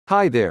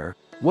Hi there,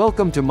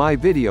 welcome to my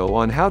video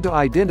on how to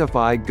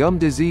identify gum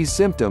disease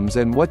symptoms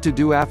and what to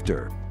do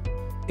after.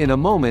 In a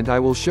moment I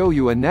will show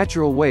you a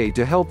natural way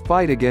to help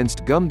fight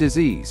against gum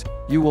disease.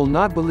 You will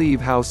not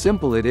believe how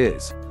simple it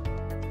is.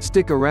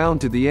 Stick around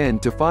to the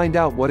end to find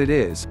out what it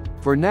is.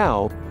 For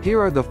now,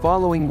 here are the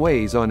following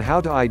ways on how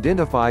to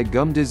identify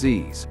gum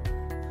disease.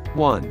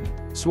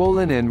 1.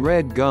 Swollen and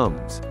red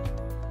gums.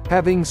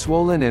 Having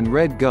swollen and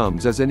red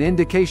gums is an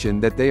indication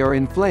that they are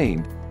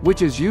inflamed,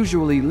 which is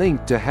usually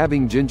linked to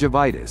having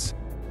gingivitis.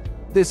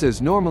 This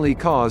is normally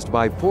caused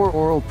by poor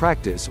oral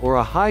practice or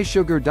a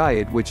high-sugar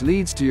diet, which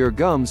leads to your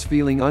gums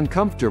feeling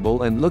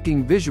uncomfortable and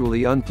looking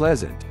visually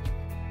unpleasant.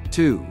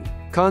 2.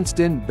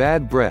 Constant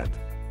bad breath.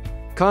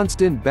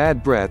 Constant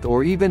bad breath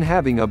or even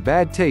having a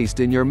bad taste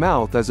in your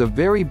mouth is a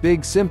very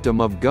big symptom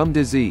of gum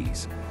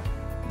disease.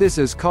 This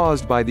is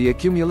caused by the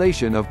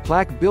accumulation of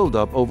plaque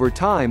buildup over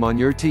time on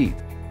your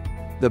teeth.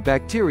 The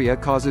bacteria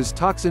causes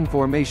toxin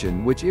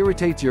formation which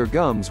irritates your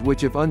gums,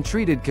 which if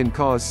untreated can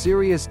cause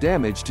serious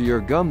damage to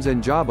your gums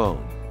and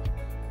jawbone.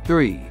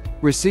 3.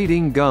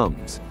 Receding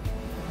gums.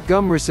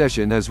 Gum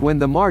recession is when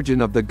the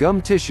margin of the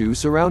gum tissue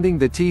surrounding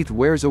the teeth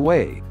wears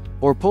away,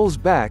 or pulls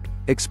back,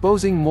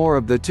 exposing more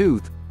of the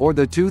tooth, or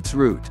the tooth's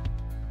root.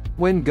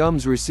 When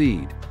gums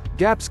recede,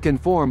 gaps can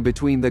form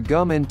between the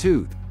gum and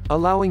tooth,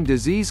 allowing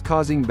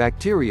disease-causing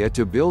bacteria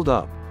to build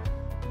up.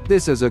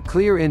 This is a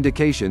clear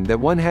indication that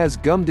one has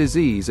gum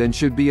disease and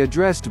should be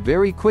addressed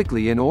very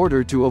quickly in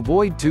order to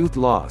avoid tooth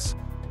loss.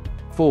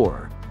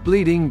 4.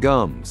 Bleeding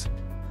gums.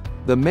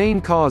 The main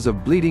cause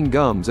of bleeding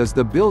gums is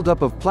the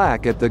buildup of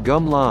plaque at the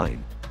gum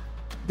line.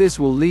 This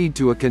will lead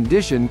to a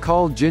condition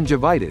called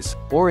gingivitis,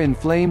 or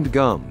inflamed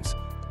gums.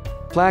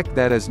 Plaque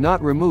that is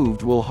not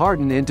removed will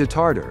harden into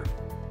tartar.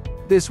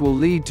 This will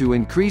lead to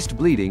increased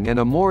bleeding and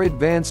a more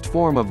advanced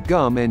form of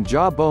gum and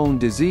jawbone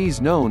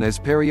disease known as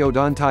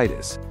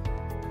periodontitis.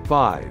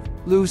 5.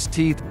 Loose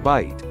teeth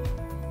bite.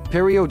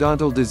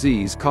 Periodontal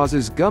disease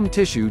causes gum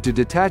tissue to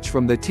detach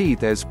from the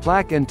teeth as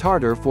plaque and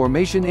tartar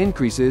formation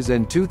increases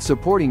and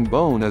tooth-supporting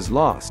bone is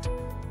lost.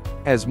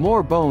 As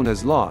more bone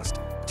is lost,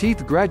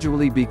 teeth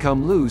gradually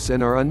become loose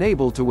and are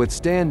unable to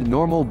withstand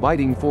normal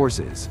biting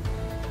forces.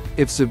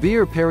 If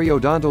severe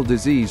periodontal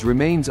disease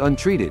remains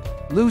untreated,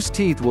 loose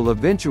teeth will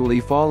eventually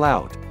fall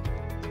out.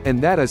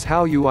 And that is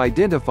how you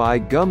identify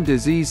gum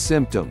disease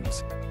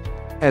symptoms.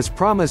 As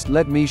promised,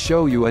 let me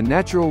show you a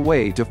natural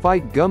way to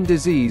fight gum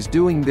disease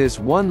doing this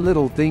one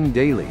little thing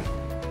daily.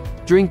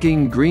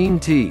 Drinking green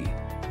tea.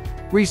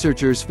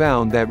 Researchers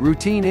found that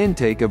routine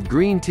intake of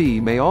green tea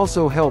may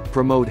also help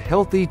promote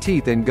healthy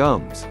teeth and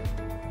gums.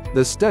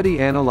 The study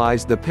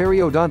analyzed the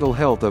periodontal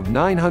health of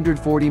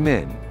 940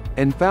 men,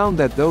 and found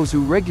that those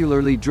who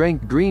regularly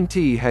drank green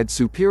tea had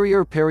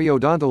superior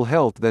periodontal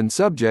health than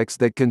subjects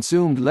that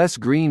consumed less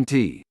green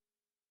tea.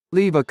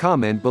 Leave a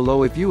comment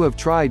below if you have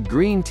tried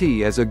green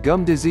tea as a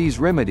gum disease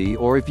remedy,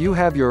 or if you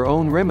have your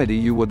own remedy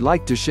you would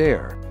like to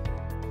share.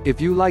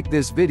 If you like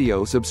this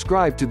video,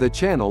 subscribe to the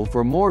channel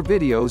for more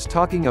videos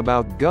talking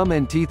about gum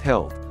and teeth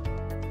health.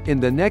 In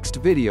the next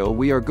video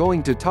we are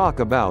going to talk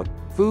about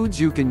foods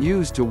you can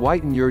use to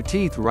whiten your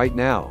teeth right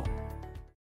now.